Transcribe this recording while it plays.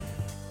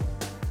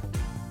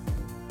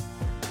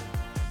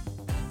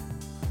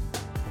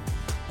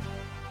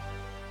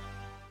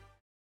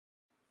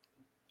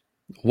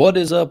What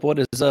is up? What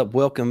is up?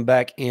 Welcome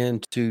back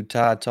into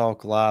Tide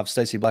Talk Live.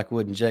 Stacey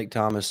Blackwood and Jake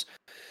Thomas.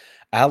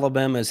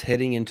 Alabama is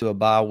heading into a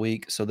bye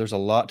week, so there's a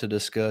lot to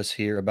discuss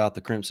here about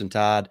the Crimson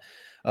Tide.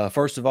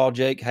 First of all,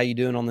 Jake, how you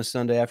doing on this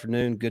Sunday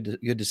afternoon? Good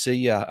to see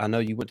you. I know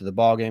you went to the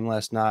ball game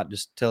last night.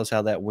 Just tell us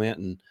how that went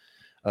and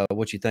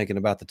what you're thinking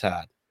about the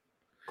Tide.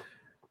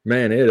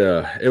 Man,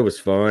 it was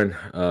fun.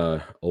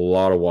 A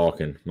lot of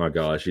walking. My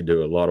gosh, you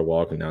do a lot of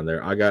walking down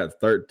there. I got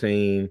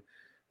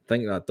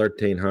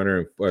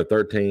 1300 or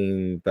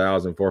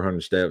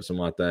 13,400 steps,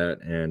 something like that.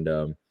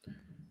 And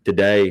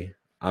today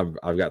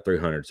I've got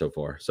 300 so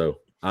far. So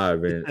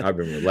I've been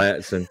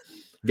relaxing.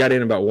 Got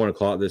in about 1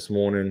 o'clock this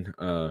morning.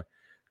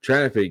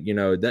 Traffic,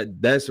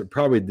 that's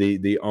probably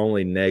the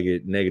only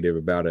negative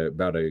about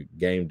a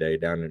game day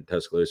down in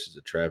Tuscaloosa is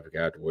the traffic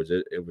afterwards.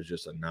 It was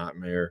just a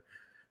nightmare.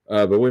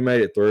 But we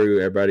made it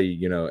through. Everybody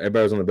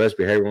was on the best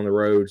behavior on the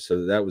road,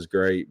 so that was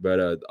great.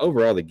 But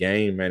overall, the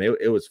game, man,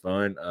 it was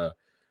fun.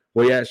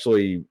 We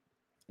actually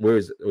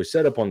we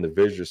set up on the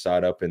visitor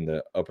side up in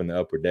the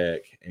upper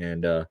deck,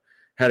 and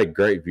had a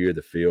great view of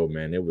the field.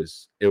 Man, it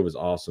was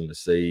awesome to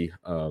see.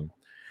 And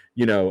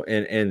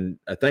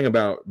a thing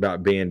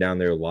about being down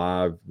there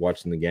live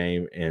watching the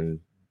game. And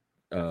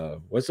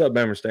what's up,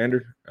 Bama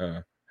Standard?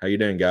 How you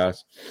doing,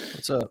 guys?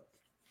 What's up?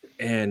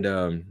 And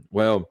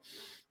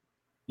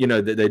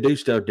they do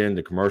stuff during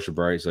the commercial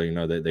break, so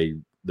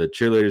the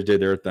cheerleaders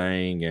did their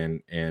thing,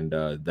 and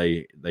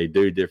they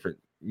do different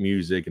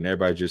music, and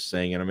everybody's just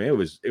singing. I mean,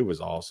 it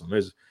was awesome. It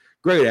was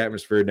great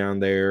atmosphere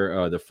down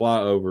there. The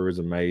flyover was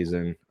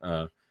amazing.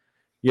 I'm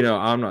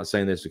not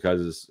saying this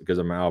because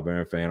I'm an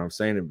Alabama fan. I'm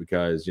saying it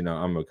because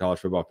I'm a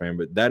college football fan.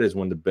 But that is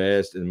one of the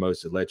best and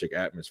most electric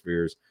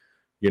atmospheres,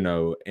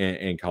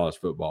 in college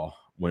football.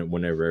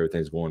 Whenever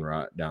everything's going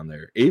right down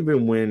there,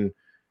 even when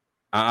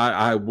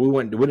we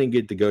didn't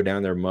get to go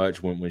down there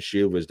much when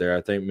Shield was there.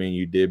 I think me and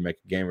you did make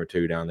a game or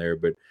two down there,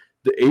 but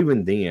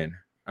even then,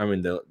 I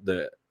mean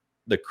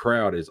the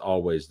crowd is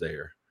always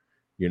there,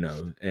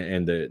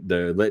 and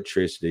the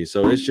electricity.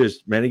 So it's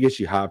just, man, it gets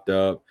you hyped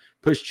up,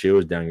 push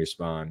chills down your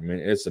spine. I mean,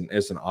 it's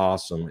an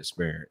awesome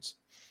experience.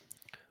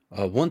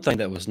 One thing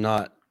that was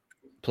not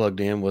plugged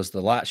in was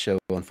the light show.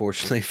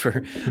 Unfortunately,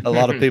 for a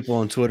lot of people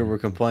on Twitter were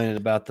complaining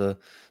about the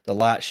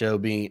light show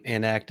being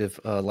inactive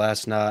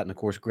last night, and of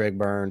course, Greg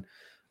Byrne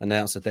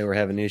announced that they were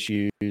having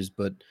issues,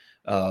 but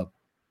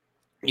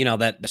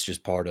that's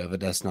just part of it.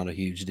 That's not a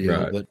huge deal,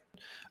 Right. But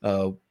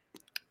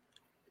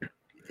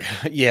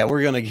yeah,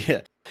 we're gonna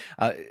get.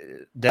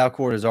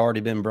 Dalcourt has already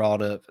been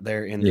brought up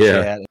there in the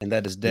chat, and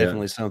that is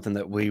definitely something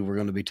that we were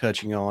going to be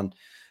touching on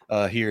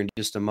here in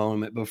just a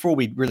moment. Before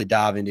we really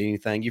dive into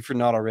anything, if you're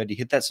not already,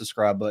 hit that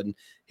subscribe button,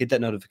 hit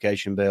that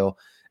notification bell,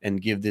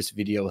 and give this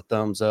video a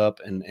thumbs up.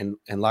 And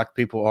like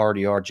people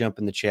already are, jump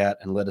in the chat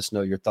and let us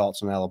know your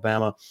thoughts on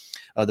Alabama.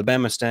 The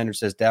Bama Standard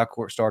says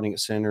Dalcourt starting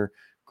at center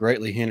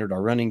greatly hindered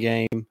our running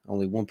game.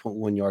 Only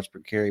 1.1 yards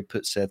per carry,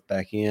 put Seth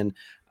back in.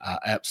 I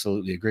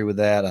absolutely agree with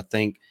that. I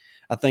think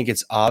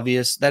it's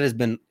obvious that has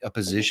been a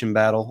position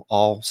battle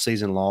all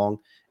season long,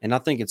 and I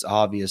think it's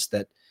obvious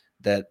that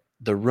the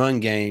run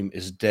game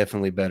is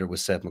definitely better with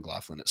Seth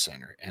McLaughlin at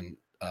center. And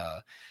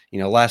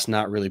last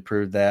night really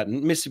proved that.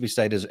 And Mississippi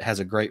State has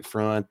a great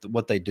front.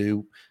 What they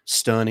do,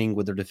 stunning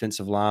with their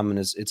defensive linemen,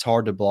 it's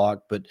hard to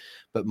block. But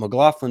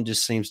McLaughlin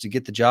just seems to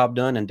get the job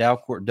done, and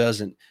Dalcourt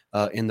doesn't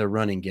in the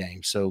running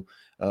game. So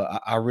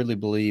I really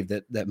believe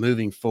that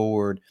moving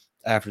forward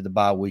after the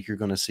bye week, you're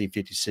going to see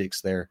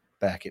 56 there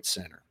back at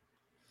center.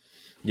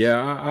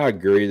 Yeah, I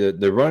agree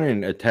that the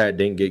running attack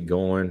didn't get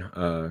going.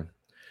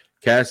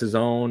 Cass is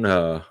on,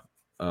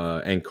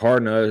 and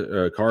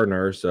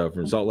Cardners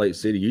from Salt Lake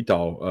City,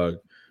 Utah.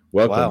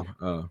 Welcome.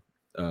 Wow.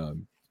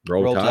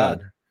 Roll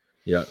Tide.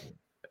 Yeah.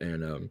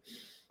 And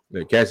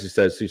Cassie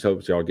says she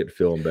hopes y'all get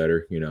feeling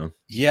better,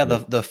 Yeah,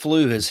 the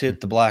flu has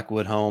hit the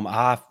Blackwood home.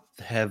 I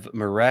have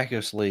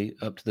miraculously,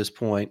 up to this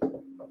point,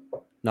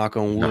 knock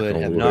on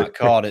wood, not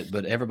caught it,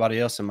 but everybody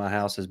else in my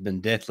house has been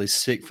deathly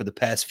sick for the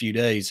past few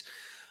days.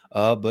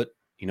 But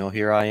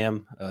here I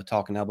am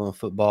talking Alabama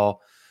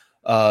football.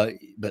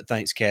 But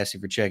thanks, Cassie,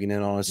 for checking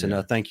in on us.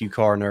 And thank you,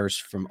 Car Nurse,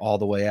 from all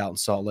the way out in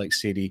Salt Lake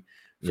City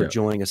for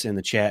joining us in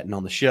the chat and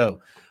on the show.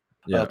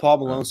 Paul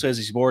Malone says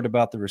he's worried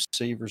about the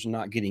receivers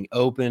not getting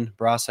open.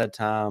 Bryce had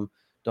time,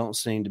 don't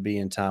seem to be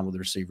in time with the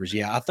receivers.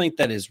 Yeah, I think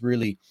that is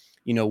really,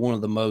 one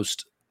of the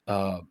most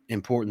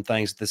important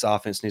things that this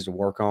offense needs to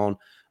work on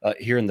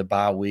here in the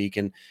bye week.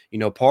 And,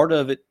 part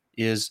of it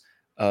is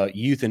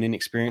youth and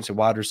inexperience at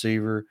wide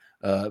receiver.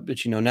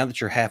 But, now that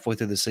you're halfway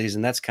through the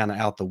season, that's kind of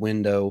out the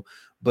window.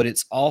 But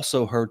it's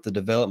also hurt the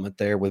development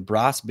there with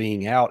Bryce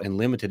being out and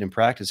limited in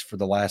practice for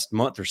the last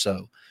month or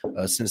so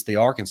since the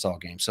Arkansas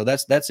game. So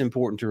that's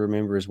important to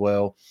remember as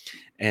well.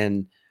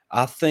 And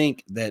I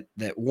think that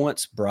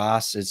once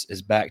Bryce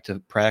is back to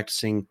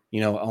practicing,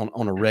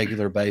 on a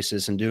regular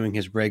basis and doing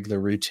his regular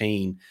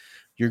routine,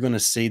 you're going to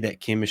see that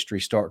chemistry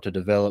start to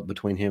develop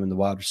between him and the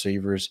wide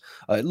receivers.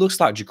 It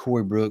looks like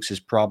Ja'Cory Brooks is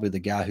probably the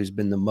guy who's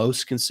been the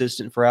most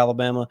consistent for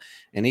Alabama,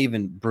 and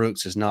even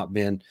Brooks has not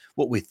been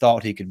what we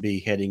thought he could be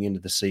heading into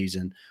the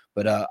season.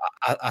 But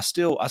I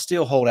still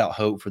hold out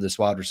hope for this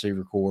wide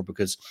receiver core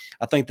because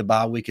I think the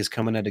bye week is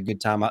coming at a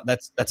good time.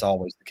 That's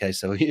always the case.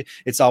 So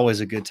it's always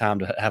a good time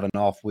to have an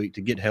off week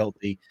to get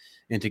healthy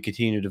and to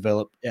continue to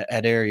develop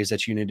at areas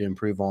that you need to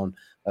improve on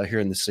here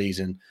in the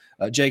season.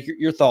 Jake,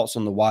 your thoughts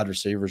on the wide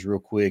receivers real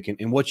quick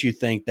and what you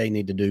think they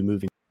need to do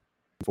moving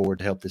forward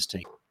to help this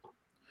team.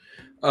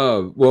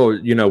 Well,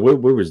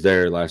 we was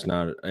there last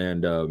night,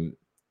 and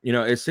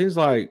it seems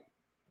like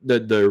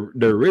the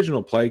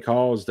original play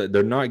calls that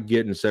they're not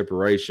getting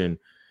separation,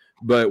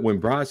 but when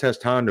Bryce has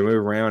time to move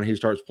around, he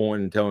starts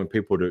pointing and telling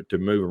people to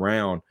move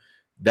around.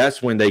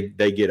 That's when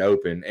they get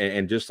open,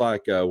 and just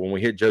like when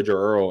we hit JoJo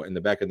Earl in the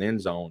back of the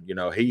end zone,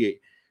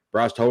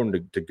 Bryce told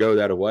him to go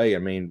that away. I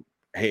mean,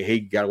 he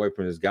got away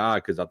from his guy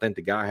because I think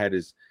the guy had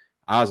his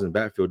eyes in the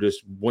backfield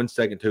just 1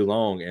 second too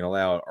long and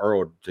allowed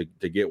Earl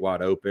to get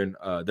wide open.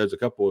 There's a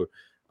couple of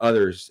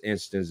other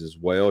instances as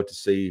well to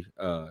see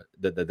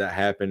that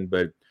happened,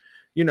 but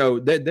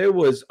that there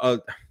was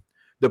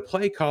the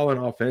play calling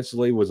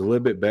offensively was a little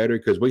bit better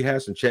because we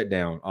had some check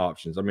down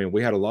options. I mean,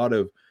 we had a lot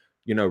of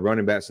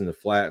running backs in the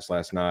flats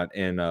last night,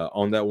 and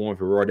on that one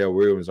for Roydell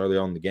Williams early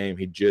on in the game,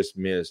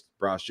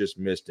 Bryce just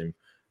missed him.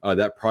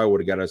 That probably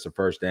would have got us a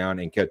first down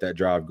and kept that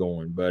drive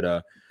going. But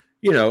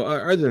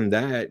other than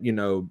that,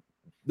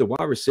 the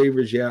wide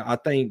receivers, I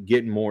think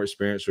getting more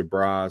experience with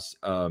Bryce.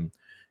 And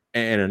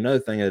another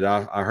thing that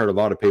I heard a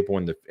lot of people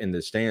in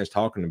the stands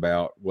talking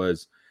about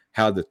was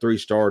how the three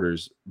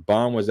starters,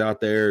 Bond was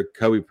out there,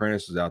 Kobe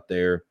Prentice was out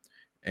there,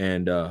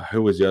 and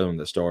who was the other one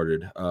that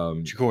started?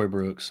 Ja'Cory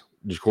Brooks.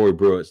 Ja'Cory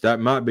Brooks. That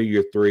might be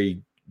your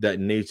three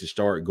that needs to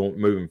start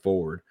moving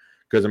forward.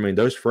 Because, I mean,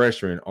 those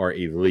freshmen are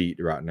elite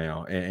right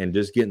now. And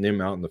just getting them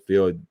out in the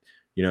field,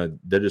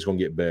 they're just going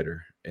to get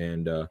better.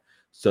 And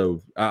so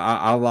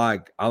I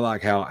like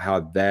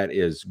how that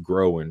is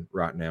growing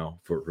right now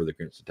for the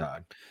Crimson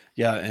Tide.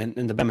 Yeah,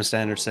 and the Bama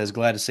Standard says,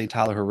 glad to see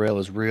Tyler Harrell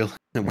is real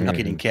and we're not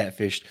getting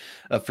catfished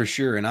for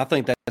sure. And I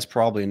think that's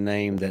probably a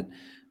name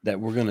that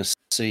we're going to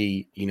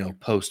see,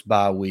 post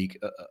bye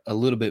week a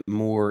little bit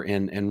more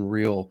in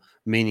real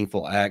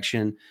meaningful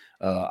action.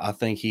 I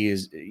think he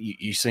is.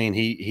 You seen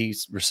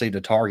he's received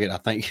a target. I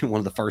think one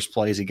of the first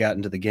plays he got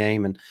into the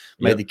game and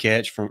made the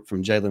catch from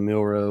Jalen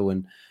Milroe,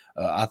 and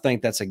I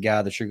think that's a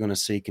guy that you're going to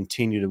see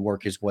continue to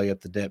work his way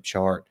up the depth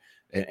chart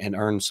and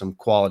earn some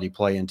quality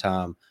playing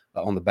time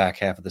on the back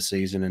half of the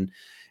season. And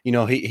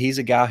he's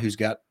a guy who's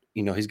got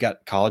he's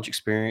got college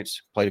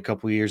experience, played a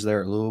couple of years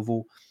there at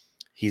Louisville.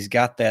 He's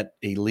got that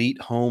elite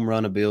home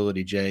run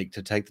ability, Jake,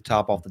 to take the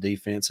top off the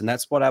defense, and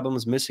that's what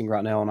Alabama's missing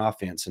right now on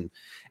offense. And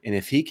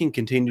if he can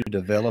continue to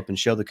develop and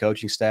show the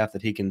coaching staff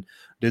that he can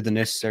do the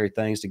necessary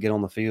things to get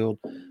on the field,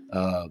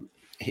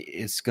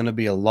 it's going to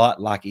be a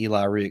lot like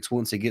Eli Ricks.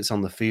 Once he gets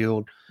on the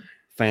field,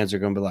 fans are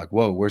going to be like,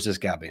 "Whoa, where's this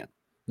guy been?"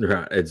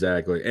 Right,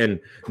 exactly,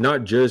 and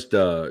not just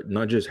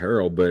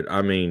Harold, but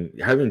I mean,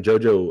 having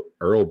JoJo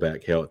Earl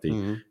back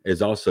healthy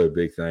is also a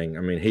big thing.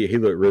 I mean, he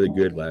looked really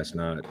good last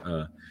night.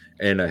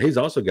 And he's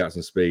also got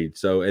some speed.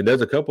 So, and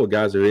there's a couple of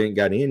guys who ain't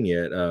got in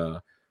yet.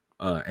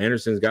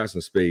 Anderson's got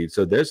some speed.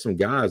 So there's some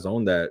guys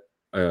on that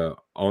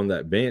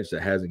bench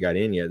that hasn't got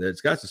in yet.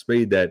 That's got some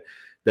speed that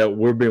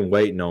we've been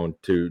waiting on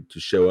to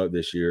show up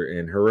this year.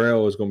 And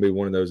Harrell is going to be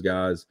one of those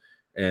guys.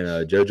 And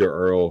JoJo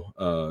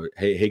Earl,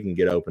 he can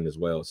get open as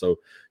well. So,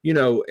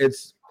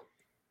 it's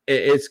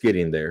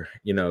getting there.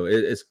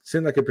 It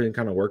seemed like it's been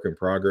kind of work in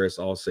progress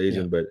all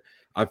season, but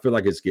I feel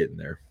like it's getting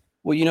there.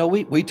 Well,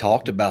 we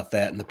talked about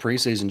that in the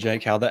preseason,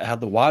 Jake, how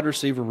the wide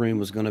receiver room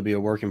was going to be a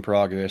work in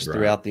progress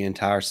throughout the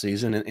entire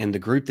season. And the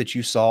group that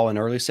you saw in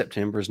early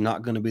September is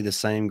not going to be the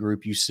same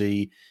group you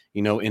see,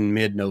 in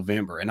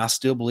mid-November. And I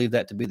still believe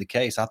that to be the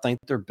case. I think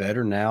they're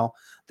better now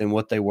than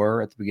what they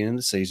were at the beginning of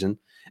the season.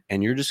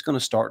 And you're just going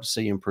to start to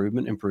see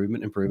improvement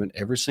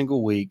every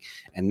single week.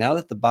 And now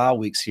that the bye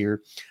week's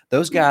here,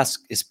 those guys,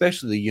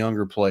 especially the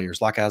younger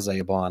players like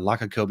Isaiah Bond,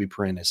 like a Kobe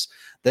Prentice,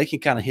 they can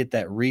kind of hit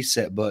that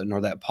reset button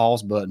or that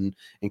pause button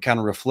and kind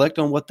of reflect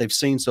on what they've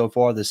seen so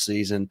far this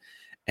season.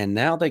 And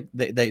now they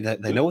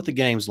know what the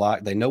game's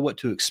like. They know what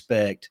to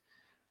expect.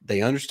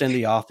 They understand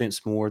the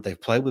offense more. They've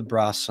played with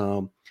Bryce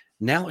some.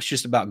 Now it's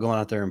just about going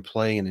out there and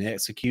playing and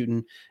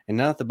executing. And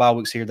now that the bye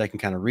week's here, they can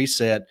kind of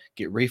reset,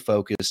 get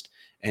refocused,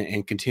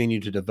 and continue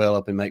to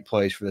develop and make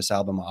plays for this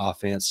Alabama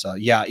offense.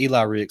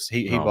 Eli Ricks,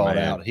 he balled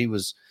out. He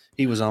was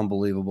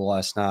unbelievable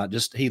last night.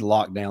 Just he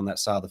locked down that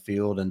side of the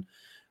field, and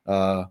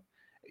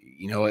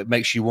it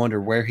makes you wonder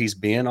where he's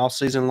been all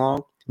season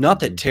long. Not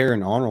that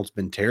Terran Arnold's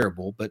been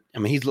terrible, but I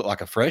mean he's looked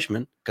like a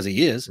freshman because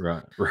he is.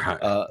 Right.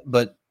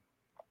 But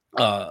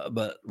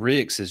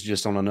Ricks is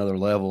just on another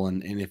level,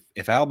 and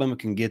if Alabama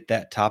can get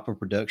that type of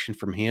production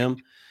from him,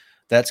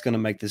 that's going to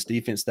make this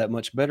defense that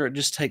much better. It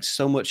just takes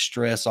so much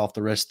stress off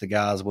the rest of the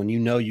guys when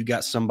you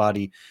got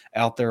somebody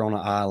out there on an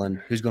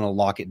island who's going to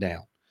lock it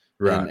down.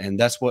 Right. And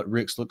that's what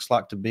Ricks looks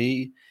like to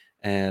be.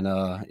 And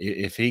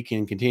if he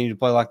can continue to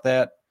play like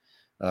that,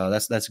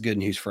 that's good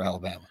news for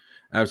Alabama.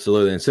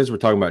 Absolutely. And since we're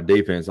talking about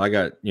defense, I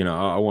got,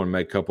 I want to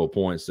make a couple of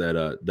points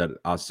that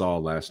I saw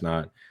last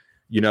night.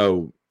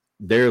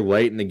 They're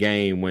late in the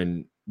game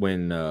when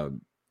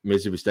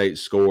Mississippi State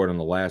scored on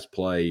the last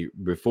play.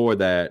 Before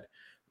that,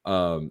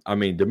 DeMarco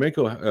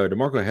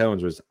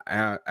Hellams was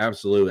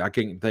absolutely, I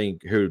can't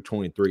think who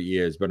 23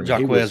 is, but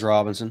Jaquez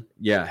Robinson.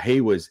 Yeah,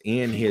 he was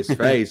in his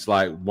face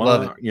like,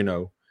 Love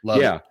it. Love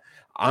it.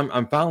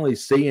 I'm finally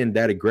seeing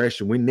that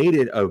aggression. We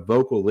needed a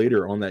vocal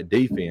leader on that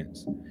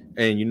defense.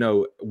 And,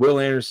 Will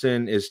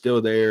Anderson is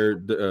still there.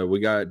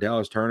 We got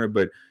Dallas Turner,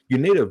 but you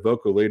need a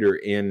vocal leader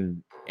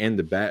in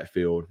the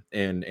backfield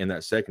and in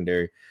that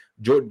secondary.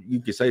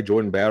 You could say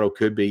Jordan Battle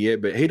could be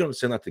it, but he don't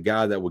seem like the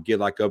guy that would get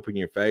like up in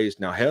your face.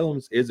 Now,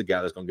 Hellams is a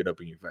guy that's going to get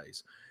up in your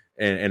face.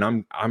 And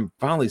I'm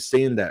finally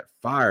seeing that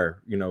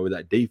fire, with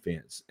that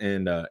defense.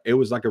 And it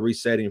was like a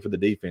resetting for the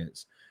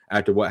defense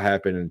after what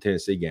happened in the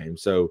Tennessee game.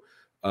 So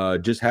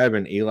just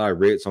having Eli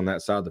Ritz on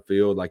that side of the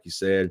field, like you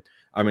said,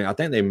 I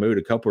think they moved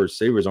a couple of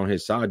receivers on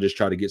his side, just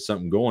try to get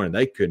something going, and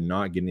they could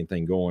not get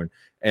anything going.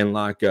 And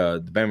like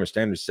the Bama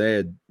Standard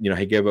said,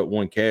 he gave up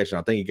one catch, and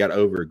I think he got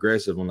over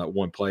aggressive on that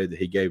one play that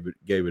he gave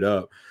it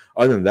up.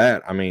 Other than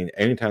that,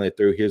 anytime they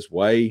threw his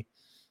way,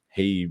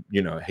 he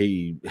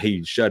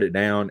shut it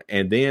down,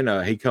 and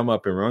then he come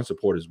up and run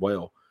support as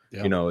well.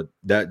 Yeah.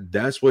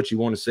 That's what you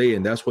want to see,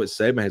 and that's what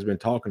Saban has been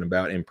talking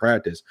about in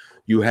practice.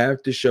 You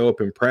have to show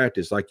up in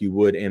practice like you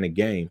would in a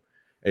game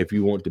if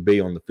you want to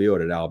be on the field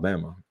at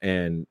Alabama.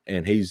 And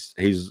he's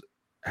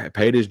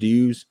paid his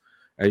dues,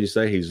 as you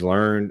say. He's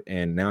learned,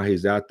 and now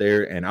he's out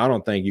there. And I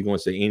don't think you're going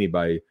to see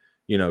anybody,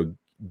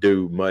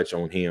 do much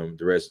on him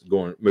the rest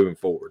moving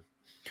forward.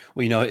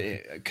 Well,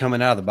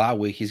 coming out of the bye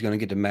week, he's going to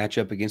get to match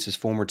up against his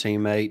former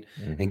teammate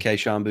in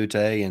Kayshon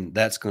Boutte, and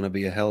that's going to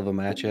be a hell of a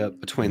matchup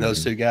between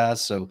those two guys.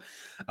 So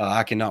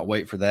I cannot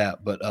wait for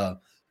that. But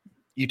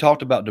you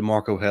talked about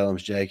DeMarco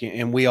Hellams, Jake,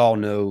 and we all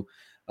know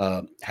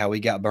how he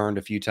got burned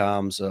a few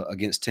times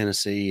against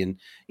Tennessee. And,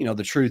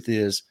 the truth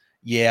is,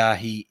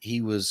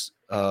 he was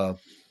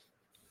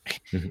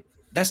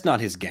that's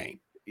not his game.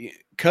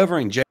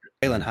 Covering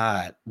Jalen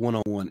Hyatt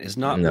one-on-one is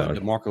not what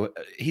DeMarco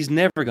 – he's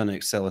never going to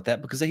excel at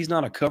that because he's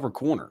not a cover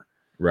corner.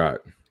 Right.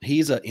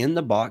 He's a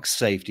in-the-box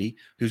safety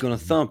who's going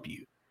to thump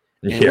you.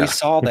 And we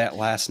saw that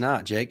last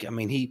night, Jake.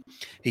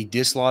 He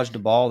dislodged a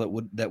ball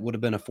that would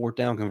have been a fourth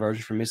down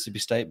conversion for Mississippi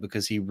State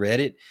because he read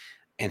it,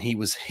 and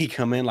he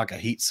come in like a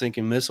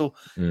heat-sinking missile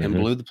and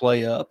blew the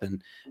play up.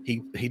 And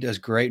he does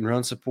great in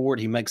run support.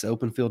 He makes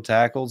open field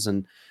tackles,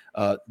 and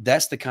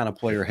that's the kind of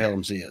player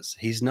Hellams is.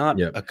 He's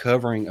not a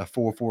covering a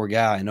 4-4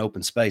 guy in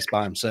open space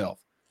by himself.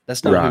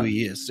 That's not who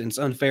he is. And it's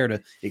unfair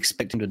to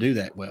expect him to do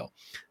that well.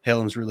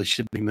 Hellams really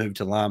should be moved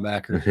to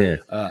linebacker.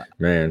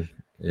 Man,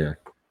 yeah.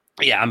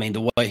 Yeah,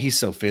 the way he's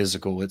so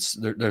physical,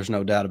 there's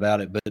no doubt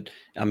about it. But,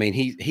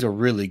 he's a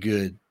really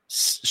good,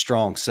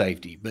 strong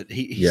safety. But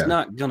he's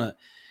not going to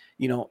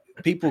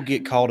 – people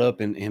get caught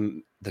up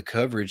in the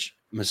coverage.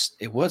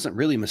 It wasn't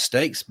really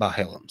mistakes by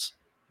Hellams.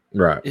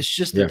 Right. It's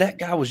just that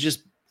guy was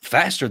just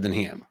faster than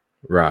him.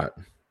 Right.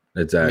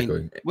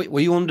 Exactly. What do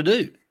you want him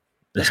to do?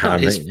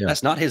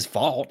 That's not his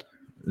fault.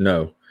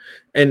 No.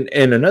 And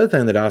another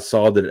thing that I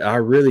saw that I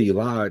really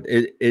liked,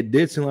 it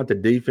did seem like the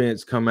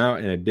defense come out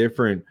in a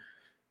different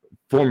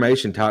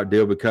formation type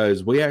deal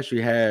because we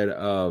actually had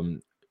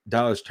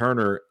Dallas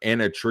Turner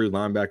in a true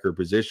linebacker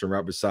position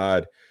right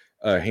beside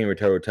Henry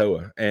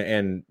To'oTo'o.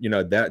 And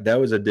that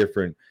was a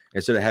different,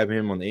 instead of having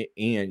him on the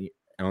end,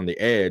 on the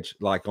edge,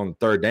 like on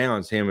third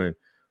downs, him and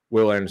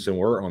Will Anderson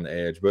were on the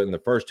edge. But in the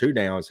first two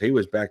downs, he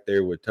was back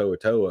there with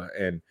To'oTo'o,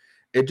 and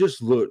it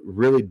just looked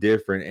really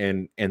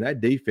different. And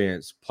that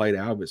defense played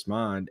out of its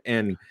mind.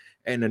 And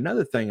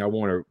another thing I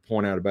want to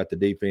point out about the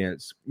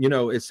defense,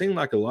 it seemed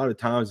like a lot of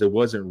times it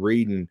wasn't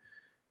reading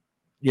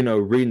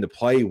the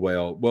play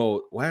well.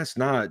 Well, last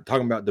night,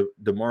 talking about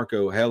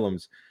DeMarco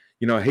Hellams,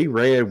 he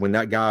read when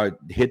that guy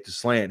hit the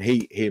slant,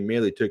 he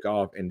immediately took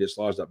off and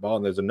dislodged that ball.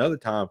 And there's another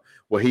time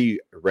where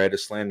he read a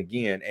slant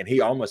again, and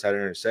he almost had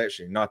an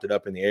interception. He knocked it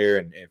up in the air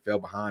and fell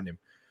behind him.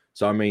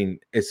 So,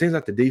 it seems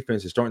like the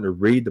defense is starting to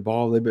read the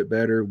ball a little bit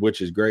better,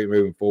 which is great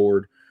moving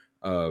forward.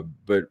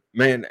 But,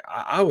 man,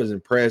 I was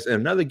impressed. And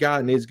another guy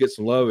that needs to get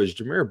some love is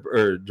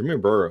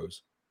Jameer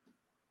Burrows.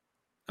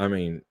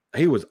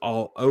 He was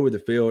all over the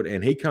field,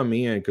 and he come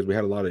in because we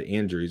had a lot of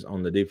injuries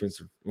on the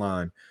defensive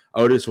line.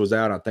 Otis was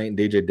out. I think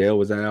DJ Dale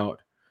was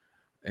out.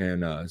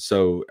 And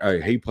so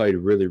he played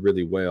really,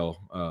 really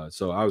well.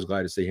 So I was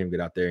glad to see him get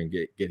out there and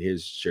get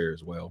his share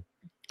as well.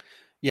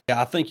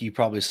 Yeah, I think you've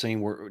probably seen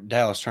where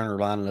Dallas Turner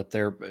lining up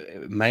there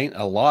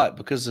a lot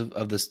because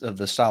of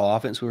the style of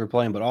offense we were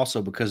playing, but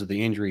also because of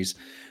the injuries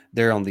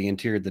there on the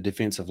interior of the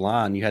defensive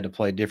line, you had to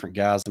play different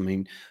guys. I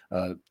mean,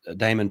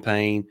 Damon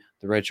Payne,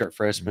 the redshirt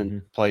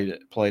freshman,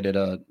 played at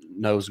a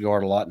nose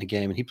guard a lot in the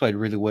game, and he played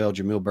really well.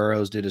 Jamil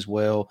Burrows did as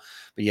well.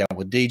 But yeah,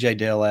 with DJ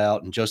Dell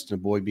out and Justin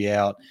Boybe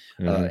out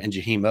and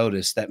Jaheim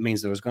Otis, that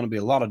means there was going to be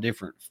a lot of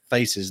different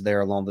faces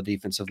there along the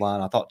defensive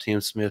line. I thought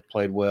Tim Smith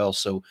played well.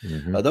 So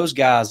those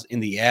guys, in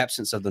the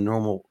absence of the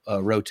normal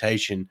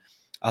rotation,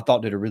 I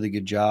thought did a really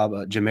good job.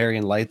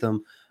 Jamarian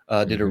Latham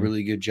did a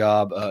really good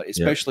job,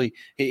 especially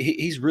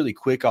he's really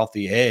quick off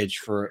the edge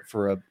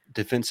for a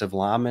defensive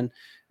lineman,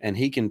 and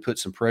he can put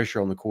some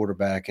pressure on the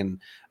quarterback. And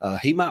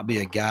he might be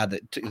a guy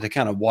that to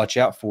kind of watch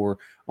out for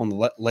on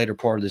the later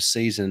part of this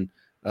season.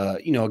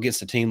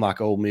 Against a team like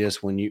Ole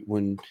Miss, when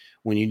you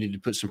need to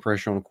put some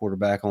pressure on the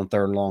quarterback on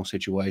third and long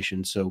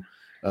situations. So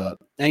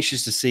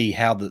anxious to see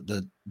how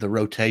the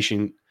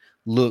rotation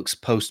looks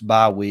post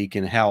bye week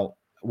and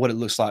what it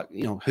looks like.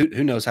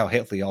 Who knows how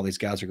healthy all these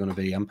guys are going to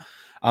be.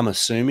 I'm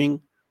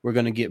assuming we're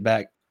going to get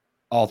back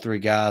all three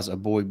guys,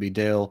 Boybe,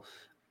 Dell,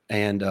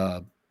 and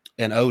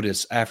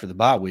Otis after the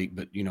bye week,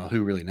 but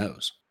who really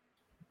knows?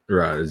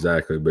 Right,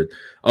 exactly. But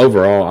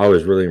overall, I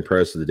was really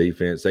impressed with the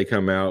defense. They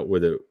come out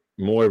with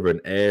more of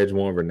an edge,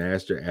 more of a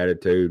nastier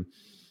attitude,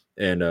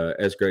 and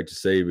it's great to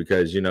see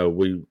because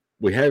we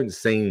haven't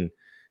seen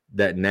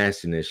that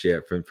nastiness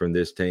yet from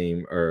this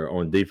team or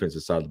on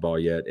defensive side of the ball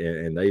yet,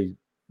 and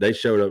they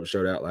showed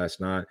out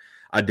last night.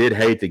 I did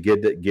hate to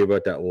give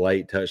up that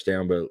late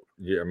touchdown, but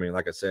I mean,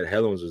 like I said,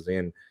 Helens was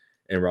in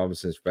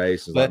Robinson's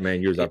face. It's like,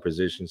 man, use our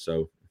position.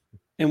 So,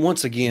 and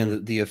once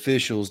again, the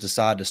officials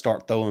decide to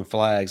start throwing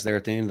flags there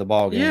at the end of the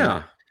ball game.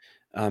 Yeah,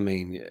 I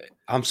mean,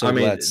 I'm so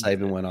glad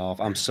Saban went off.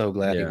 I'm so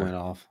glad he went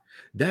off.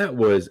 That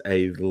was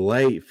a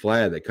late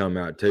flag that come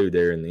out too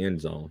there in the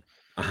end zone.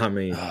 I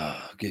mean,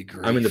 good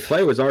grief. I mean, the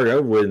play was already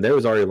over with, and they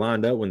was already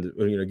lined up when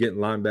getting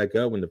lined back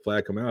up when the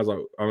flag come out. I was like,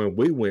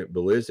 we went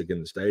ballistic in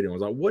the stadium. I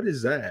was like, what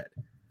is that?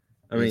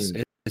 I mean,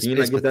 can you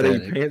not get that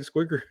in your pants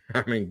quicker?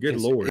 I mean,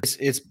 good Lord.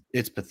 It's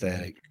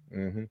pathetic.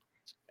 Mm-hmm.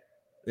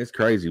 It's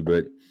crazy,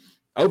 but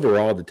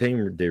overall, the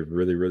team did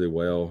really, really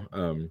well.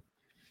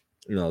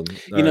 The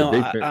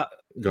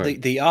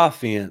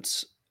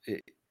offense,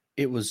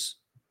 it was,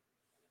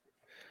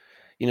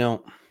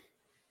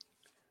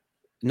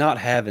 not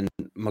having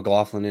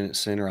McLaughlin in at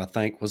center, I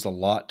think, was a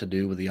lot to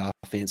do with the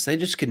offense. They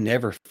just could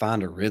never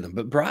find a rhythm.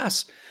 But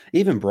Bryce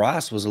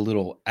was a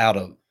little out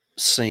of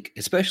sync,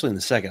 especially in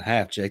the second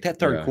half, Jake. That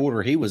third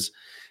quarter, he was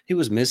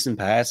missing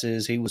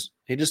passes. He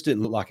just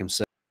didn't look like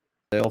himself.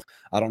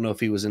 I don't know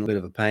if he was in a bit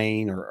of a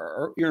pain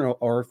or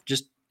if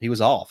just he was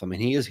off. I mean,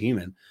 he is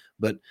human,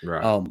 but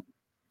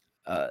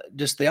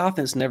just the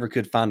offense never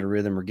could find a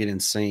rhythm or get in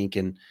sync.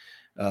 And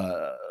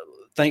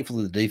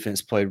thankfully, the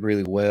defense played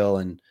really well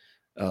and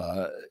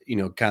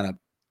kind of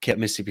kept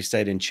Mississippi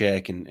State in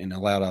check and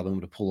allowed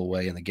Alabama to pull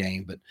away in the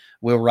game. But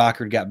Will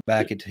Reichard got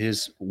back into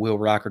his Will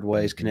Reichard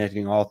ways,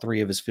 connecting all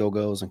three of his field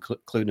goals,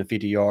 including a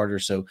 50-yarder.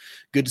 So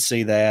good to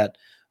see that.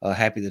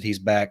 Happy that he's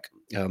back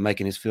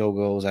making his field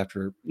goals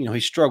after, he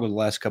struggled the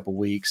last couple of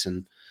weeks,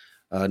 and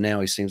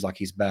now he seems like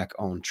he's back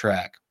on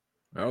track.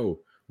 Oh,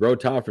 Roll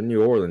Tide from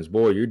New Orleans.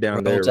 Boy, you're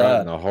down there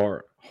right in the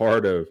heart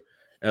of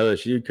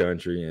LSU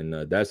country, and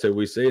that's what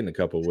we see in a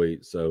couple of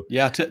weeks. So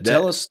yeah,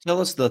 tell us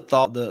the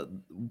thought, the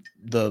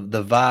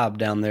vibe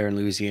down there in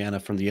Louisiana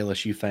from the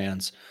LSU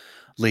fans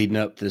leading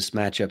up to this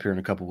matchup here in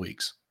a couple of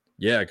weeks.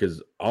 Yeah,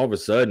 because all of a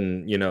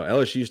sudden,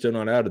 LSU's still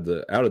not out of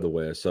the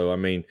West. So I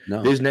mean,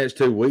 these next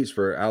 2 weeks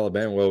for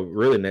Alabama, well,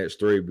 really next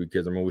 3,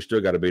 because I mean we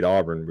still got to beat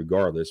Auburn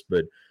regardless.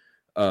 But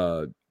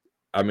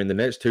I mean, the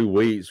next 2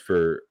 weeks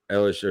for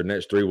LSU, or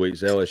next 3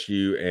 weeks,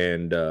 LSU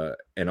and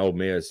Ole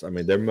Miss. I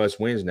mean, they're must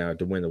wins now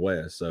to win the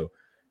West. So,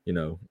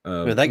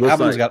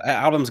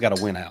 Alabama's got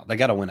to win out. They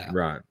got to win out.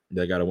 Right,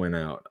 they got to win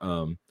out.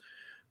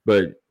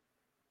 But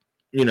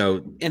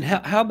and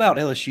how about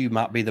LSU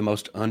might be the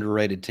most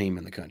underrated team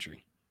in the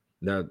country?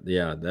 That's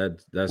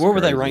where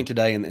were they ranked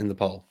today in the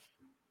poll?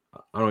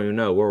 I don't even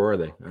know. Where were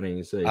they? I didn't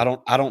even see. I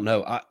don't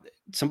know.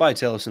 Somebody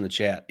tell us in the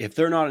chat if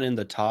they're not in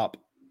the top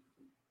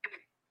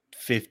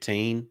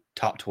 15,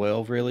 top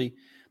 12, really,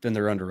 then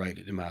they're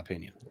underrated, in my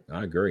opinion.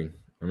 I agree.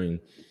 I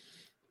mean,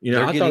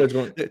 I thought it was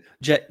going.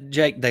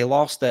 Jake, they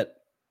lost the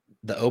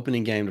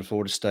opening game to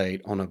Florida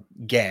State on a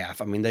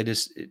gaffe. I mean, it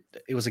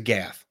was a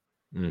gaffe,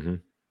 and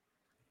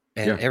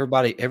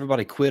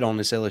everybody quit on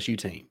this LSU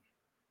team.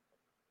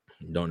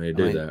 Don't need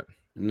to do that.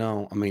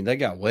 No, I mean, they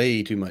got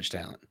way too much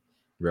talent.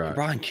 Right. And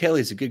Brian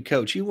Kelly's a good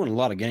coach. He won a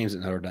lot of games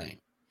at Notre Dame.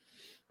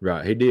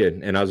 Right, he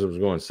did. And as I was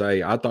going to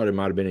say, I thought it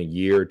might have been a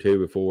year or two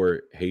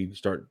before he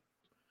started,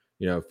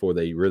 before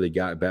they really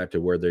got back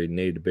to where they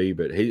needed to be.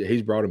 But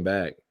he's brought him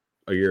back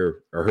a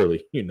year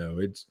early.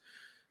 It's.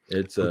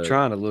 I'm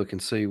trying to look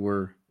and see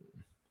where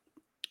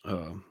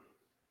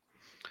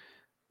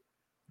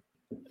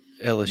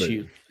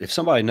LSU. If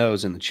somebody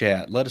knows in the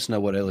chat, let us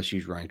know what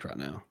LSU's ranked right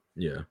now.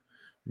 Yeah,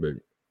 but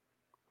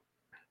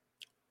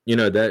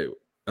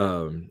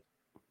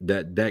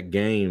that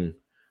game.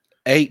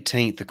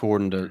 18th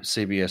according to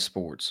CBS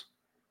Sports.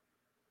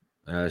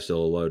 That's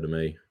still low to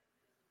me.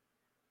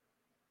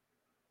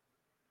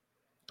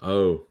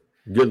 Oh,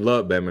 good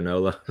luck,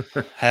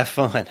 Bamanola. Have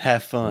fun.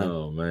 Have fun.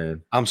 Oh,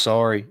 man. I'm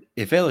sorry.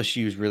 If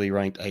LSU is really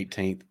ranked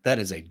 18th, that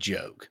is a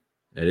joke.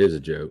 It is a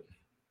joke.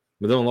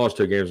 But they only lost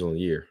 2 games on the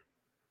year,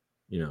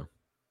 you know.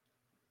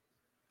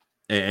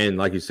 And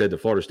like you said, the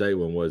Florida State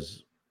one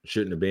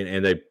shouldn't have been.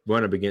 And they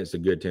went up against a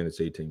good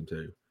Tennessee team,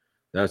 too.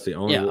 That's the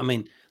only. Yeah, I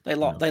mean, they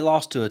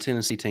lost to a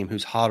Tennessee team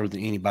who's hotter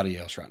than anybody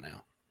else right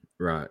now.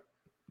 Right.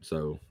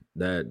 So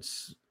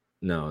that's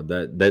no,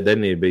 that they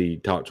need to be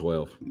top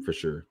 12 for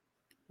sure.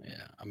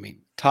 Yeah, I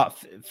mean, top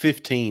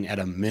 15 at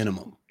a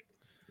minimum.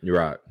 You're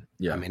right.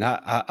 Yeah. I mean,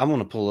 I'm going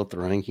to pull up the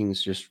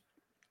rankings just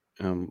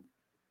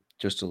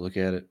to look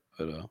at it,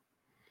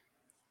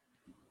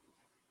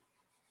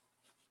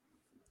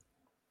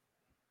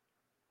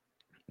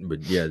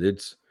 but yeah, they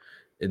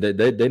need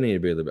to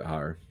be a little bit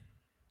higher.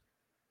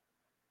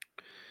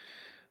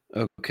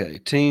 Okay,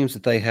 teams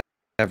that they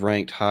have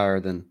ranked higher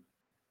than.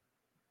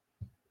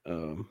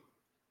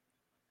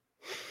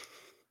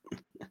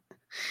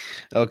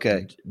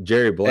 Okay,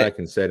 Jerry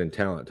Blacken said in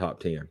talent top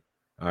 10.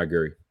 I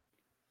agree.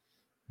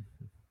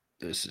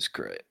 This is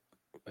great.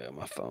 Well,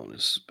 my phone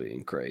is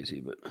being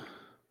crazy, but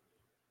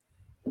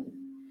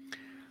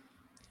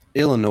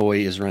Illinois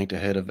is ranked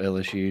ahead of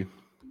LSU.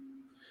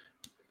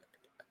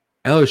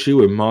 LSU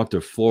would mop the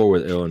floor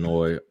with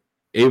Illinois,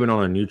 even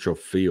on a neutral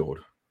field.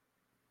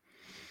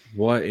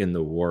 What in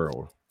the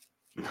world?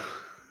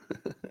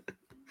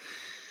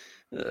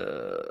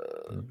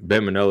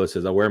 Ben Manola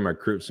says, I wear my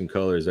Crimson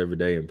colors every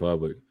day in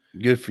public.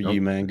 Good for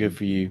you, man. Good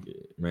for you.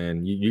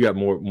 Man, you got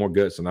more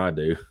guts than I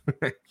do.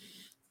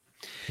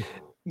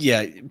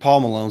 Yeah,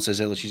 Paul Malone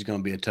says LSU's going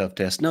to be a tough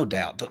test. No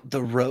doubt.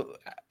 The road,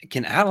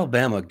 can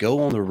Alabama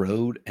go on the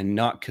road and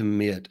not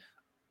commit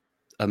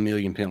a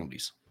million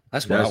penalties?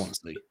 That's what I want to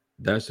see.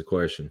 That's the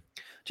question.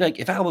 Jake,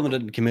 if Alabama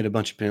doesn't commit a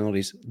bunch of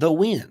penalties, they'll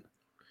win.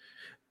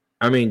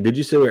 I mean, did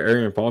you see what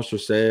Arian Foster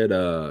said?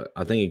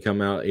 I think he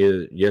come out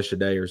either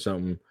yesterday or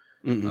something.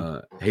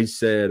 He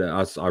said,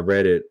 I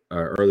read it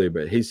earlier,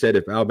 but he said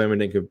if Alabama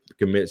didn't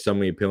commit so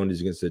many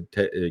penalties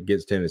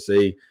against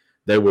Tennessee,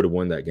 they would have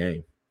won that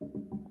game.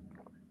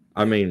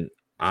 I mean,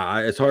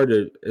 it's hard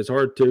to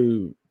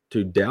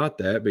doubt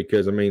that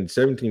because I mean,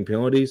 17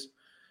 penalties,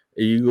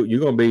 you're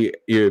going to be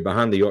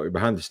behind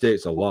the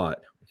sticks a lot.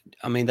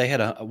 I mean, they had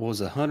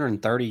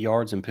 130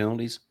 yards in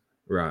penalties.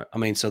 Right. I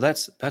mean, so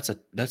that's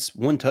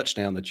one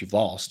touchdown that you've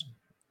lost.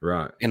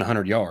 Right. In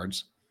 100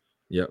 yards.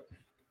 Yep.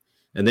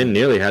 And then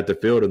nearly had the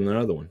field in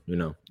another one, you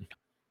know.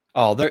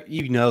 Oh,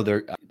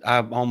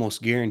 I'm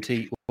almost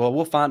guaranteed. Well,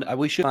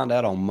 we should find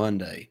out on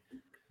Monday.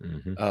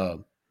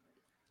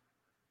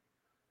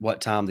 What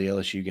time the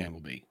LSU game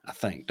will be, I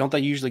think. Don't they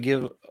usually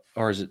give,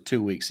 or is it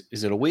 2 weeks?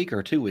 Is it a week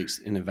or 2 weeks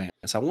in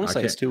advance? I want to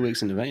say it's 2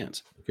 weeks in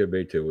advance. It could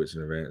be 2 weeks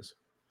in advance.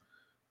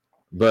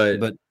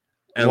 But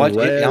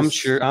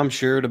I'm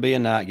sure to be a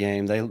night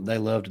game. They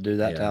love to do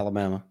that to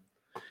Alabama.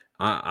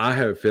 I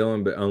have a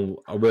feeling, but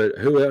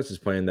who else is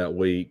playing that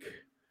week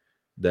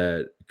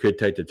that could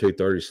take the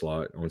 2:30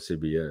 slot on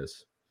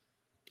CBS?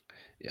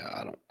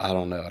 Yeah, I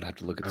don't know. I'd have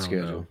to look at the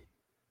schedule. Know.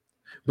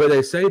 But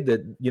they say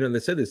that, they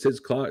said the 6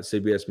 o'clock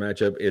CBS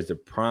matchup is the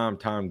prime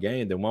time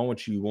game. Then why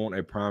won't you want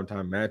a prime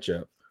time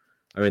matchup?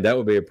 I mean, that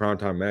would be a prime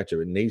time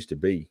matchup. It needs to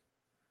be.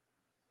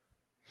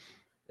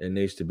 It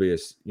needs to be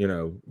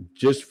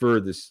just for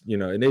this,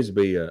 it needs to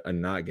be a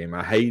night game.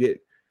 I hate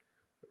it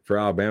for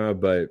Alabama,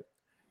 but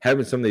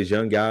having some of these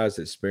young guys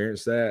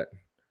experience that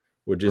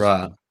would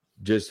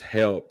just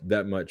help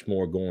that much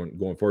more going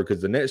forward.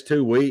 Because the next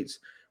 2 weeks,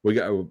 we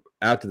got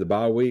after the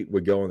bye week,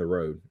 we go on the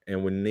road,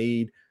 and we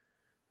need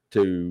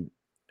to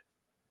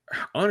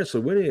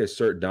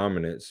assert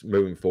dominance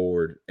moving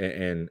forward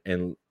and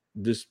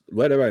just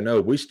let everybody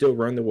know we still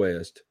run the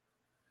West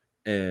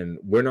and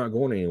we're not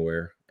going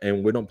anywhere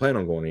and we don't plan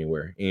on going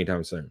anywhere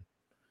anytime soon.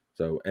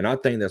 So, and I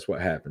think that's what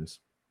happens.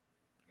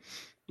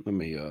 Let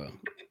me,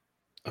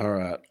 all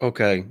right.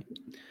 Okay.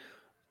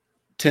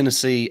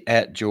 Tennessee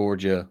at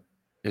Georgia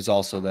is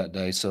also that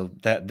day. So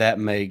that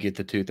may get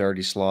the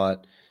 2:30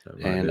 slot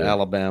and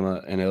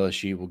Alabama and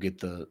LSU will get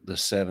the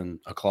 7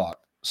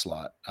 o'clock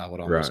slot. I would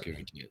almost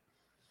guarantee it.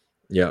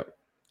 Yeah,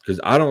 because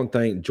I don't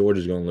think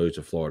Georgia's going to lose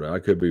to Florida. I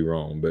could be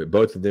wrong, but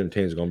both of them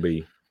teams are going to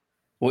be.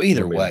 Well,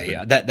 either way,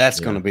 that's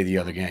going to be the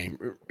other game,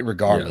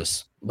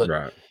 regardless. Yeah.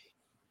 But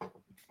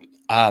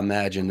I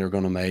imagine they're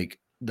going to make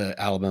the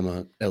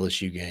Alabama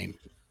LSU game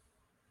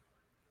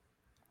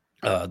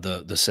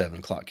the 7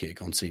 o'clock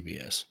kick on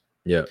CBS.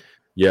 Yeah,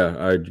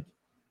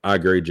 I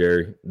agree,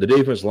 Jerry. The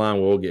defense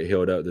line will get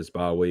healed up this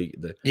bye week.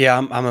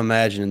 I'm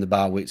imagining the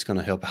bye week's going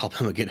to help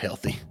Alabama get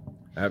healthy.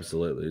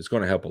 Absolutely. It's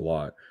going to help a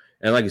lot.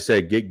 And like you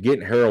said,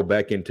 getting Harold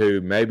back into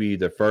maybe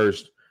the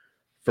first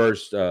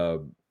offense,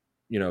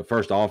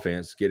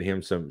 get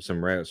him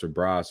some reps with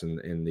Bryce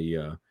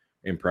in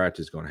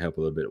practice is going to help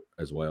a little bit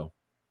as well.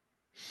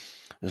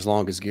 As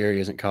long as Gary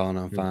isn't calling,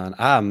 I'm fine.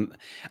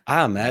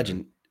 I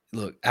imagine,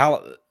 look,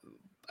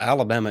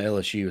 Alabama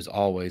LSU is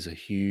always a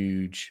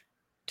huge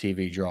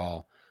TV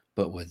draw,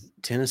 but with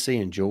Tennessee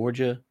and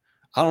Georgia,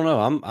 I don't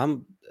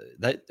know.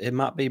 that it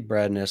might be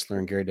Brad Nessler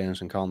and Gary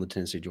Danielson calling the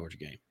Tennessee-Georgia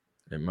game.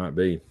 It might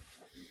be.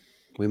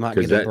 We might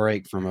get a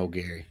break from old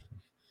Gary.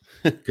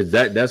 Because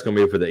that's going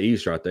to be for the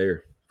East right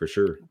there, for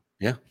sure.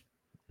 Yeah.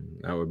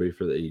 That would be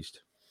for the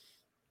East.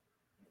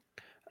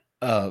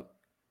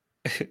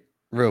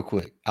 Real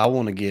quick, I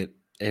want to get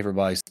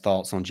everybody's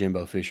thoughts on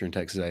Jimbo Fisher and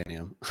Texas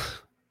A&M.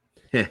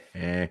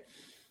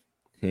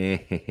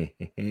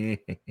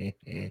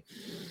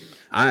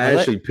 I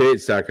actually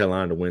picked South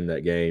Carolina to win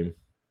that game.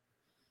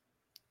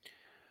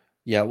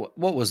 Yeah,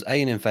 what was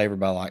A&M favored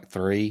by like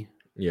 3?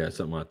 Yeah,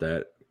 something like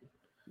that.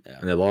 Yeah.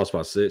 And they lost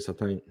by 6, I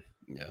think.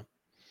 Yeah.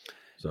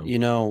 So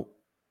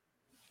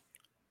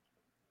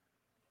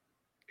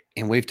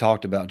and we've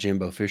talked about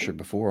Jimbo Fisher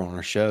before on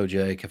our show,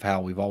 Jake, of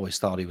how we've always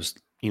thought he was,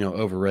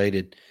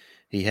 overrated.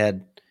 He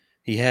had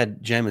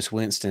Jameis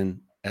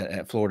Winston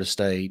at Florida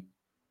State,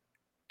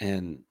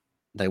 and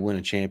they win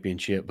a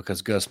championship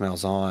because Gus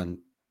Malzahn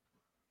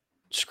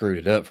screwed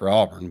it up for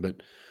Auburn,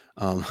 but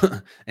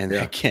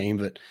that game.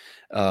 But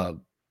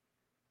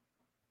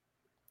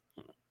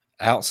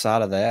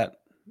outside of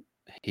that,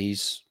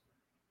 he's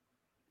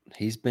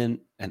been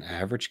an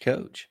average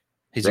coach.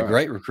 He's a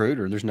great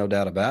recruiter. There's no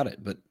doubt about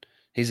it, but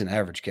he's an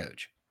average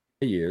coach.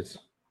 He is.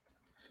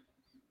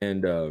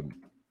 And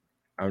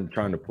I'm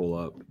trying to pull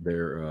up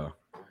their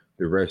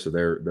the rest of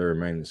their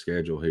remaining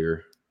schedule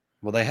here.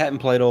 Well, they hadn't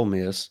played Ole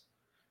Miss.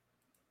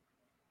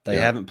 They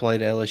haven't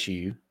played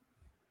LSU.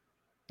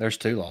 There's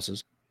 2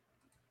 losses.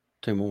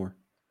 2 more.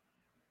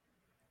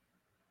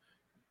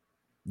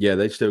 Yeah,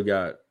 they still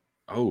got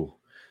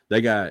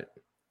they got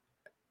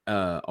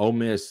Ole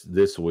Miss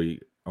this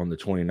week on the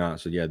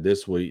 29th. So yeah,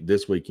 this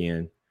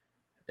weekend.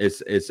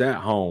 It's at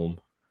home.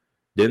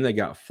 Then they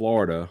got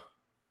Florida.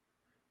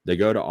 They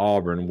go to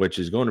Auburn, which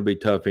is going to be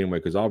tough anyway,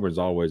 because Auburn's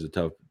always a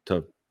tough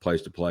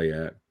place to play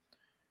at.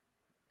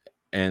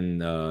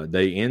 And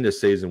they end the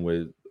season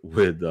with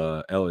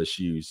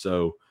LSU.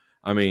 So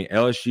I mean,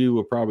 LSU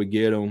will probably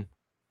get them.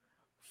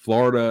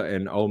 Florida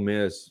and Ole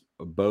Miss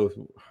both.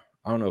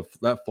 I don't know if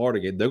that Florida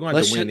game they're going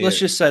to win. Let's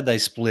just say they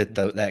split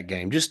that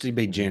game, just to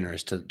be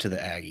generous to the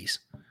Aggies.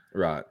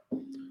 Right.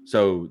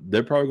 So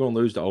they're probably going to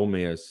lose to Ole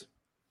Miss,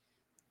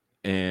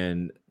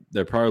 and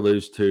they'll probably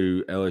lose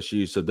to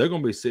LSU. So they're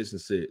going to be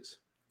 6-6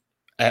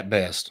 at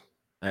best.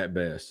 At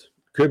best,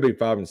 could be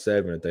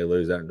 5-7 if they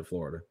lose out into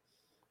Florida.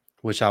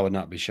 Which I would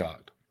not be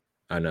shocked.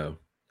 I know.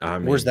 I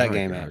mean, where's that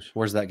game at?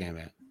 Where's that game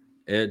at?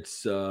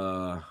 It's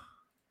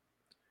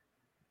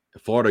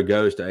Florida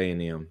goes to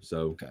A&M. So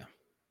okay,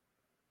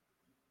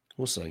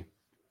 we'll see.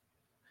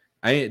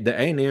 The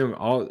A&M,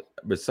 all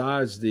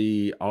besides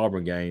the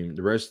Auburn game,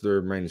 the rest of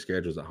their remaining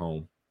schedule is at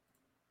home.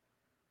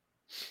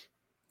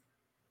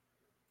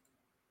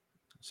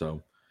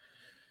 So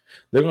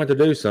they're going to have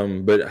to do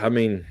something. But I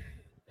mean,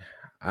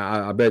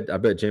 I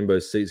bet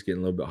Jimbo's seat's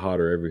getting a little bit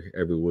hotter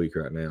every week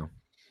right now.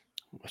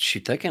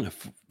 Shoot, they can't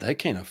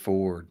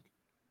afford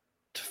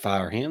to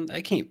fire him.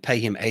 They can't pay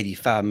him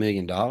 $85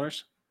 million.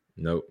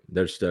 Nope,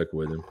 they're stuck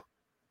with him.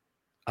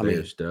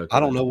 I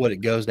don't know what it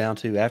goes down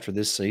to after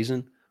this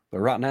season, but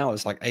right now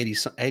it's like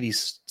 80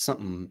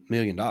 something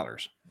million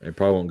dollars. It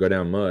probably won't go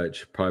down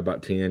much. Probably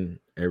about 10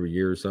 every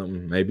year or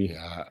something, maybe.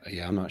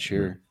 Yeah, I'm not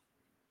sure.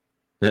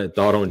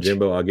 Thought on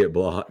Jimbo, I'll get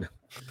blocked.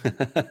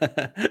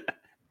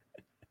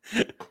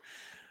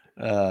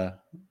 But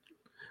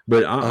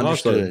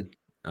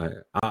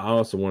I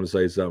also want to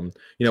say something.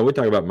 We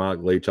talk about Mike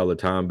Leach all the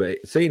time, but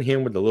seeing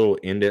him with the little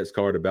index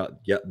card about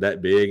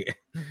that big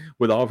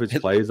with all of his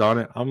plays on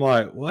it, I'm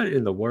like, what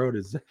in the world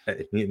is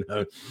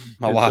that?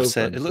 My wife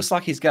said, it looks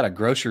like he's got a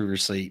grocery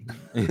receipt.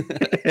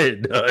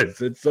 It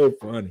does. It's so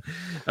funny.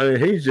 I mean,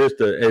 he's just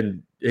a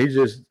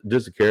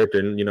character.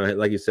 And,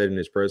 like he said in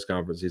his press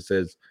conference, he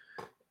says,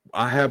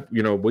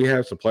 we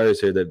have some players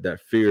here that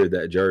fear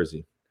that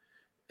jersey.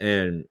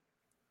 And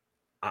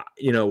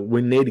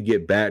we need to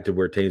get back to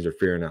where teams are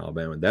fearing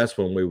Alabama. That's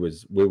when we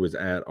was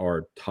at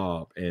our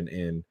top,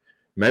 and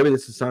maybe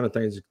this is a sign of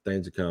things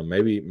to come.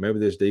 Maybe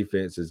this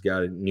defense has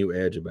got a new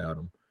edge about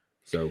them.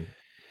 So,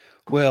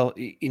 well,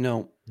 that's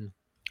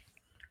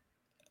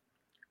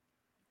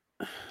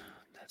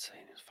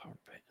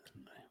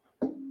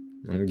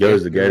it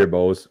goes the Gator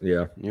Bowls.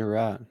 Yeah, you're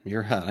right.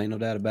 Ain't no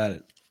doubt about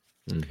it.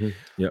 Mm-hmm.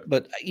 Yeah,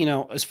 but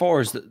as far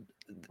as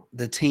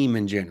the team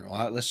in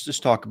general, let's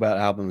just talk about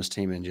Alabama's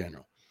team in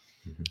general.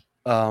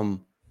 Mm-hmm.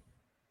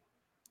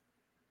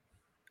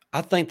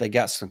 I think they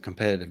got some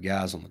competitive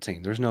guys on the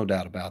team. There's no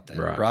doubt about that.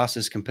 Right. Bryce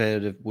is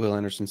competitive. Will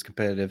Anderson's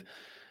competitive.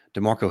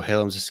 DeMarco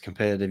Hellams is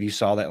competitive. You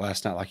saw that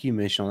last night, like you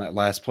mentioned on that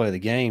last play of the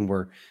game,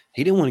 where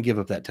he didn't want to give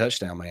up that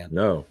touchdown, man.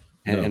 No.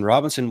 And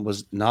Robinson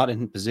was not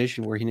in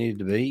position where he needed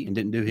to be and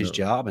didn't do his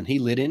job, and he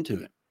lit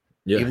into it.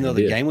 Yeah, even though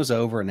the game was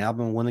over and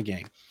Alabama won the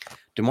game.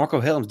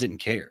 DeMarco Hellams didn't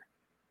care.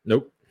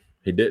 Nope,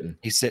 he didn't.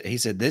 He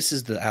said, this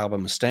is the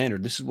Alabama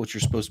standard. This is what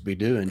you're supposed to be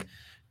doing.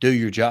 Do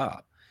your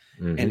job.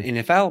 Mm-hmm. And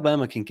if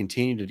Alabama can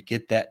continue to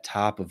get that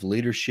type of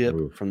leadership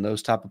from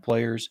those type of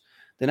players,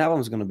 then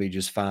Alabama's going to be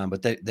just fine.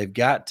 But they've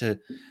got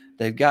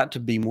to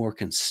be more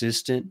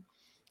consistent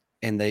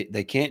and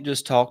they can't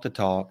just talk the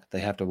talk. They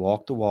have to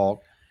walk the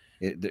walk.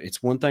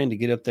 It's one thing to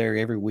get up there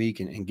every week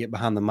and get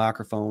behind the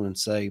microphone and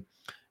say,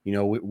 you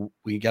know,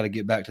 we got to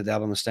get back to the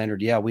Alabama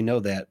standard. Yeah, we know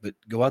that, but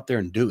go out there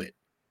and do it.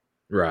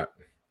 Right.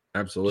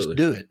 Absolutely. Just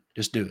do it.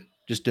 Just do it.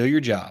 Just do your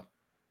job.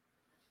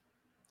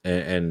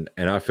 And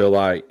I feel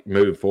like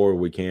moving forward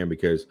we can,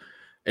 because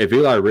if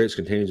Eli Ricks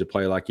continues to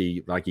play like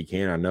he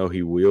can, I know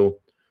he will.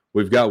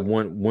 We've got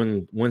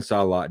one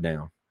side locked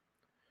down.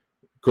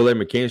 Kool-Aid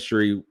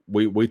McKinstry,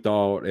 we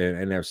thought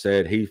and have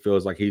said he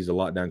feels like he's a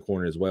lockdown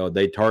corner as well.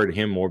 They targeted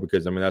him more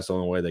because that's the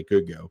only way they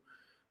could go.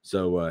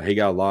 So he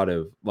got a lot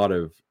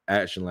of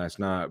action last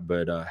night,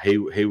 but he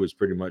was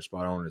pretty much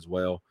spot on as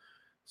well.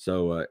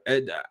 So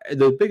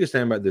the biggest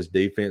thing about this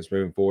defense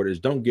moving forward is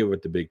don't give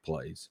up the big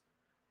plays.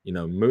 You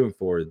know, moving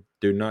forward,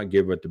 do not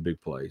give up the big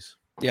plays.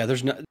 Yeah,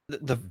 there's no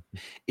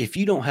if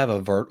you don't have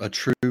a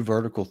true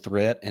vertical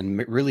threat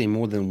and really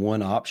more than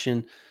one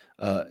option,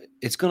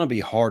 it's going to be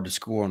hard to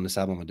score on this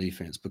Alabama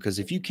defense, because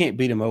if you can't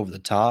beat them over the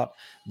top,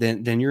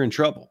 then you're in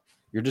trouble.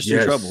 You're just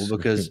in trouble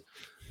because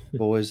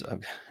boys.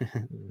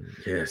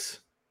 Yes.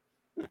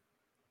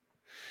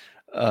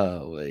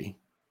 Well,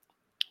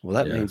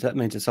 that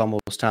means it's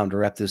almost time to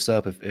wrap this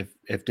up.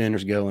 If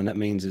dinner's going, that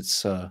means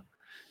it's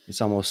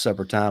almost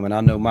supper time, and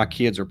I know my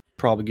kids are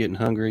probably getting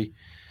hungry.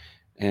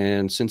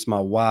 And since my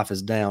wife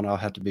is down, I'll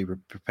have to be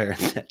preparing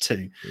that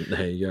too.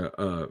 There you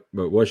go.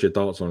 But what's your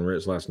thoughts on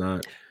Ricks last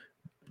night?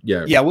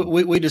 Yeah.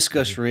 We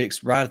discussed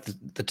Ricks right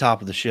at the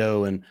top of the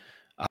show, and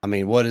I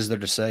mean, what is there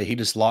to say? He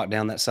just locked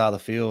down that side of the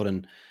field,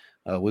 and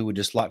we would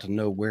just like to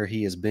know where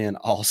he has been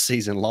all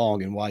season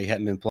long and why he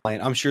hadn't been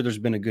playing. I'm sure there's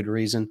been a good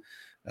reason.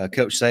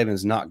 Coach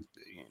Saban's not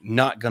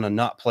going to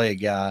not play a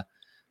guy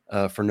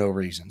for no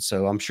reason.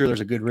 So I'm sure there's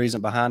a good reason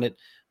behind it.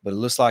 But it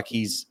looks like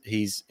he's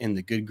in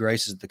the good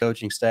graces of the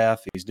coaching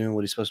staff. He's doing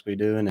what he's supposed to be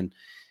doing, and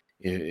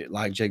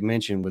like Jake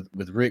mentioned,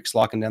 with Ricks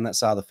locking down that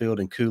side of the field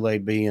and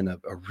Kool-Aid being a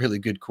really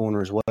good corner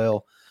as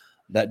well,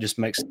 that just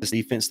makes this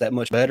defense that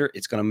much better.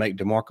 It's going to make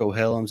DeMarco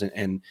Hellams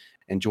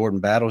and Jordan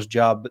Battle's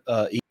job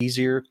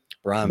easier.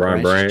 Brian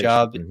Branch's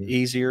job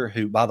easier,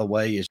 who, by the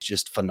way, is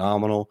just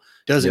phenomenal.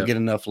 Doesn't get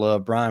enough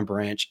love. Brian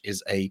Branch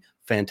is a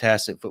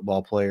fantastic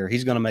football player.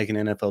 He's going to make an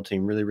NFL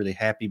team really, really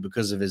happy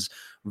because of his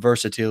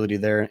versatility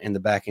there in the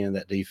back end of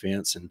that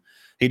defense. And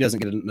he doesn't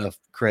get enough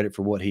credit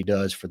for what he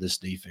does for this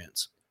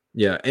defense.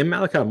 Yeah, and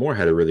Malachi Moore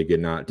had a really good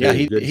night too.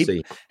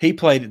 Yeah, he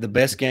played the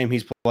best game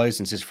he's played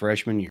since his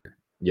freshman year.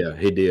 Yeah,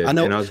 he did. I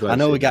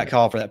know he got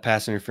called for that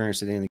pass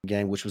interference at the end of the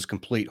game, which was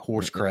complete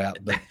horse crap,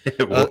 but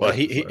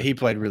he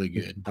played really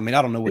good. I mean,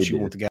 I don't know what you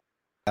want the guy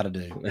to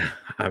do.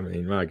 I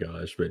mean, my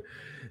gosh, but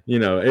you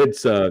know,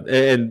 it's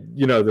and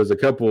you know, there's a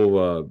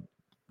couple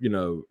you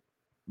know,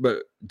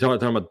 but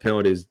talking about the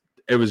penalties,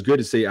 it was good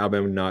to see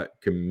Alabama not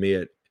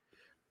commit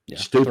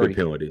stupid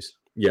penalties.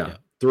 Yeah.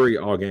 3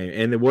 all game,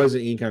 and it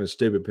wasn't any kind of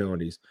stupid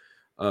penalties.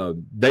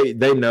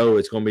 They know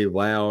it's going to be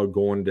loud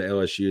going to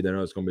LSU. They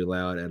know it's going to be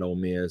loud at Ole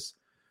Miss.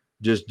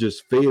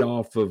 Just feed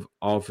off of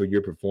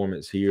your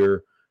performance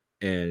here,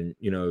 and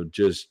you know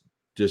just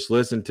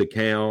listen to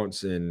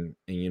counts and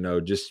you know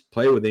just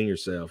play within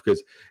yourself.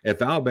 Because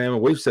if Alabama,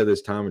 we've said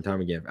this time and time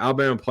again, if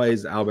Alabama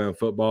plays Alabama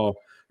football,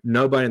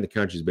 nobody in the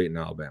country is beating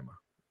Alabama.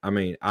 I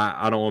mean,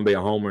 I don't want to be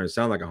a homer and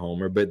sound like a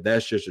homer, but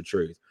that's just the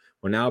truth.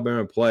 When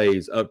Alabama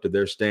plays up to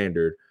their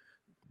standard,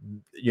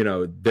 you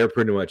know, they're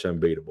pretty much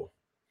unbeatable.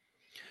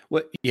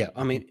 Well, yeah,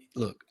 I mean,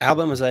 look,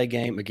 Alabama's A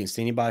game against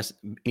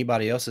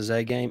anybody else's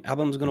A game,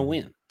 Alabama's going to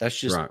win. That's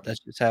just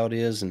how it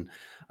is, and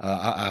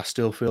I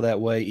still feel that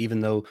way. Even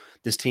though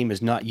this team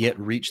has not yet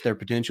reached their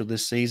potential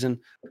this season,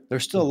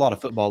 there's still a lot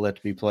of football left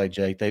to be played,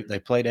 Jake. They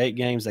played 8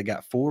 games. They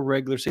got 4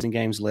 regular season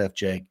games left,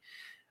 Jake,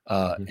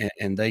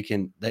 and they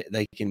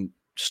can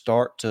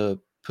start to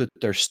put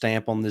their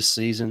stamp on this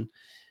season.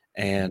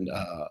 And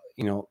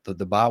you know,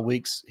 the bye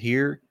weeks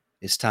here.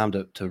 It's time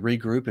to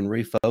regroup and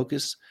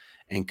refocus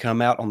and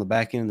come out on the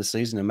back end of the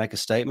season and make a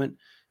statement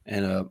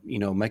and, you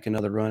know, make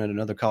another run at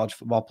another college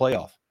football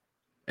playoff.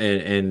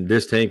 And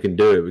this team can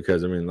do it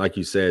because, I mean, like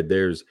you said,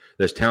 there's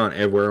talent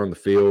everywhere on the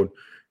field,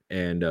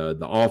 and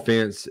the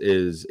offense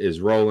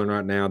is rolling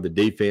right now. The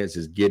defense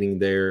is getting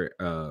there.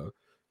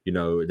 You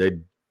know,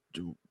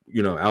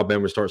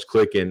 Alabama starts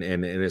clicking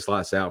and it's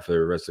lights out for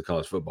the rest of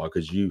college football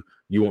because you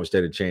won't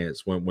stand a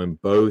chance when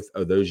both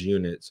of those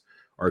units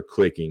are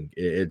clicking.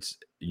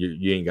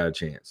 You ain't got a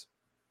chance.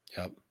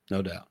 Yep,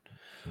 no doubt.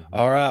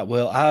 All right,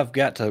 well, I've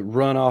got to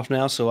run off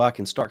now so I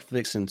can start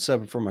fixing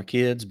supper for my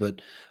kids.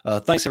 But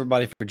thanks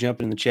everybody for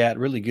jumping in the chat.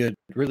 Really good.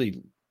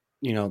 Really,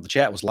 you know, the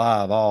chat was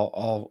live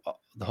all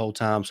the whole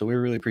time, so we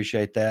really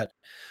appreciate that.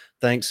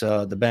 Thanks,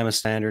 the Bama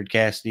Standard,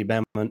 Cassidy,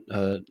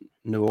 Bama,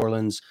 New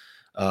Orleans,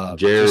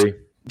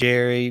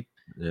 Jerry.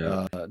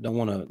 Yeah, don't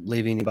want to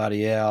leave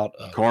anybody out.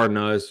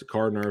 Cardinals,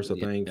 I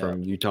think,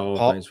 from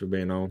Utah. Thanks for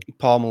being on.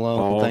 Paul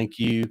Malone, thank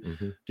you.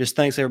 Just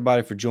thanks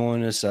everybody for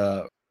joining us.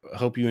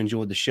 Hope you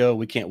enjoyed the show.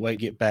 We can't wait to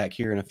get back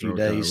here in a few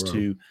days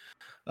to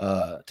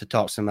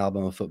talk some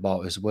Alabama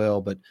football as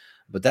well. But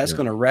But that's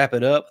going to wrap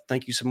it up.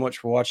 Thank you so much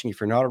for watching.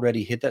 If you're not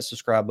already, hit that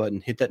subscribe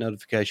button, hit that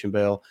notification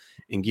bell,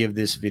 and give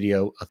this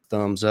video a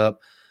thumbs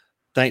up.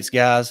 Thanks,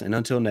 guys. And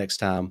until next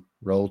time,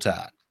 roll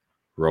tide.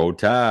 Roll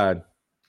tide.